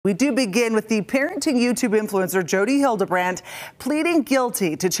We do begin with the parenting YouTube influencer Jodi Hildebrandt pleading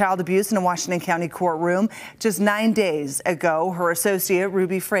guilty to child abuse in a Washington County courtroom. Just 9 days ago, her associate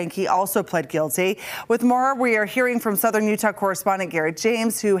Franke also pled guilty. With more, we are hearing from Southern Utah correspondent Garrett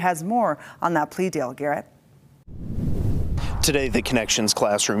James, who has more on that plea deal. Garrett. Today, the Connections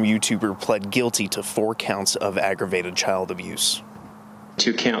Classroom YouTuber pled guilty to 4 counts of aggravated child abuse.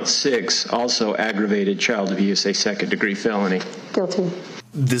 To count 6, also aggravated child abuse, a second-degree felony. Guilty.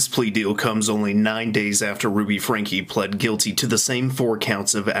 This plea deal comes only 9 days after Franke pled guilty to the same 4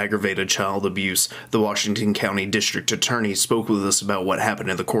 counts of aggravated child abuse. The Washington County District Attorney spoke with us about what happened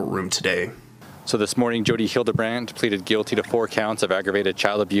in the courtroom today. So this morning, Jodi Hildebrandt pleaded guilty to 4 counts of aggravated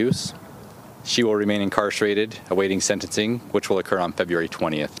child abuse. She will remain incarcerated, awaiting sentencing, which will occur on February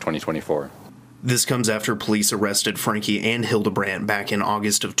 20th, 2024. This comes after police arrested Franke and Hildebrandt back in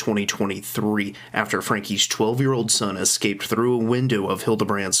August of 2023 after Franke's 12-year-old son escaped through a window of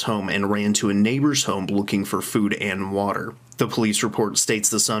Hildebrandt's home and ran to a neighbor's home looking for food and water. The police report states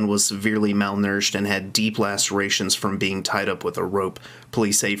the son was severely malnourished and had deep lacerations from being tied up with a rope.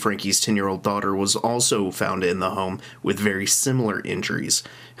 Police say Franke's 10-year-old daughter was also found in the home with very similar injuries.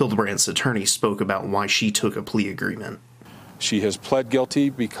 Hildebrandt's attorney spoke about why she took a plea agreement. She has pled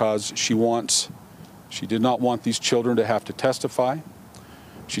guilty because she did not want these children to have to testify.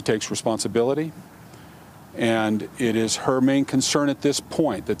 She takes responsibility, and it is her main concern at this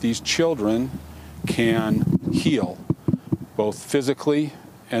point that these children can heal, both physically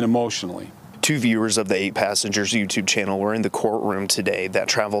and emotionally. 2 viewers of the 8 Passengers YouTube channel were in the courtroom today that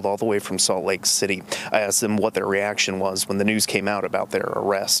traveled all the way from Salt Lake City. I asked them what their reaction was when the news came out about their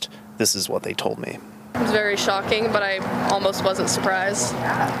arrest. This is what they told me. It was very shocking, but I almost wasn't surprised.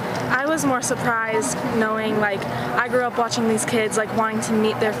 I was more surprised knowing, I grew up watching these kids, wanting to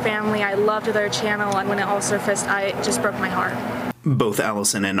meet their family. I loved their channel, and when it all surfaced, it just broke my heart. Both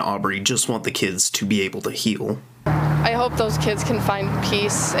Allison and Aubrey just want the kids to be able to heal. I hope those kids can find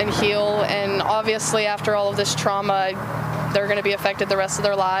peace and heal, and obviously after all of this trauma, they're going to be affected the rest of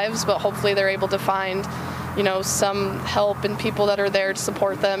their lives, but hopefully they're able to find some help and people that are there to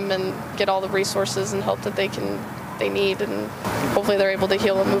support them and get all the resources and help that they need, and hopefully they're able to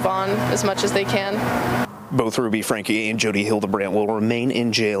heal and move on as much as they can. Both Franke and Jodi Hildebrandt will remain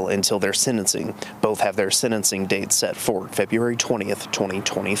in jail until their sentencing. Both have their sentencing date set for February 20th,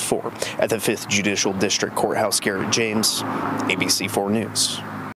 2024 at the 5th Judicial District Courthouse. Garrett James, ABC 4 News.